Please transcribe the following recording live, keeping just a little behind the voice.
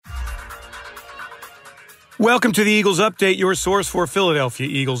Welcome to the Eagles Update, your source for Philadelphia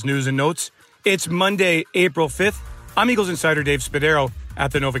Eagles news and notes. It's Monday, April 5th. I'm Eagles insider Dave Spadaro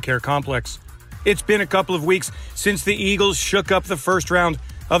at the NovaCare Complex. It's been a couple of weeks since the Eagles shook up the first round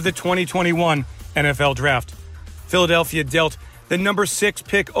of the 2021 NFL Draft. Philadelphia dealt the number 6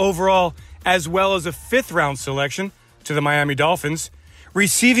 pick overall as well as a 5th round selection to the Miami Dolphins,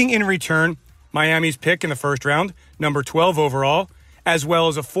 receiving in return Miami's pick in the first round, number 12 overall, as well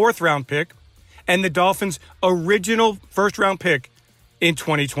as a 4th round pick, and the Dolphins' original first-round pick in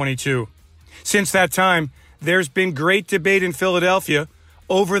 2022. Since that time, there's been great debate in Philadelphia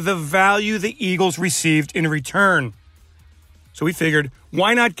over the value the Eagles received in return. So we figured,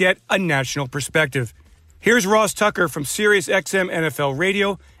 why not get a national perspective? Here's Ross Tucker from SiriusXM NFL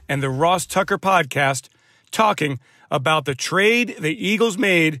Radio and the Ross Tucker Podcast talking about the trade the Eagles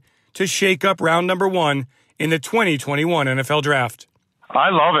made to shake up round number 1 in the 2021 NFL Draft. I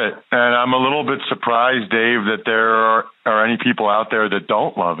love it, and I'm a little bit surprised, Dave, that there are any people out there that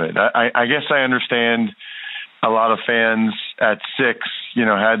don't love it. I guess I understand a lot of fans at 6,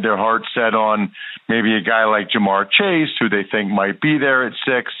 had their heart set on maybe a guy like Ja'Marr Chase, who they think might be there at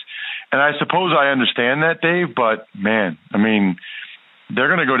 6. And I suppose I understand that, Dave, but, man, they're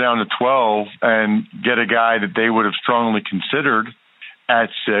going to go down to 12 and get a guy that they would have strongly considered at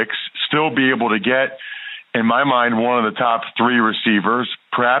 6, still be able to get, in my mind, one of the top 3 receivers,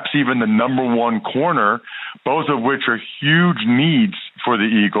 perhaps even the number 1 corner, both of which are huge needs for the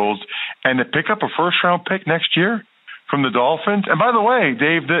Eagles, and to pick up a first-round pick next year from the Dolphins. And by the way,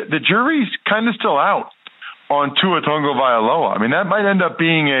 Dave, the jury's kind of still out on Tua Tagovailoa. That might end up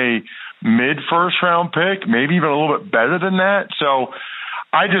being a mid-first-round pick, maybe even a little bit better than that. So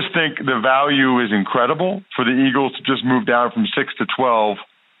I just think the value is incredible for the Eagles to just move down from 6 to 12,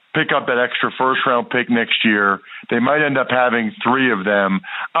 pick up that extra first-round pick next year. They might end up having 3 of them.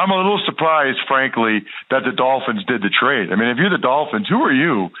 I'm a little surprised, frankly, that the Dolphins did the trade. If you're the Dolphins, who are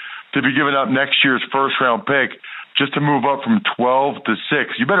you to be giving up next year's first-round pick just to move up from 12 to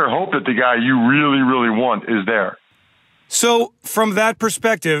 6? You better hope that the guy you really, really want is there. So, from that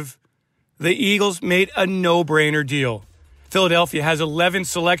perspective, the Eagles made a no-brainer deal. Philadelphia has 11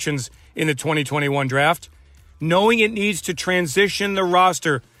 selections in the 2021 draft, knowing it needs to transition the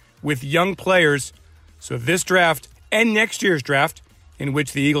roster with young players. So this draft and next year's draft, in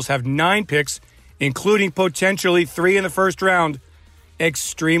which the Eagles have 9 picks, including potentially 3 in the first round,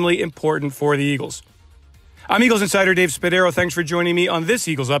 extremely important for the Eagles. I'm Eagles insider Dave Spadaro. Thanks for joining me on this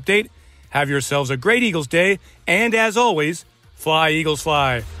Eagles Update. Have yourselves a great Eagles day, and as always, fly, Eagles,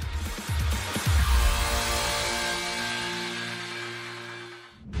 fly.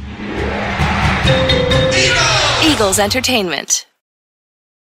 Eagles Entertainment.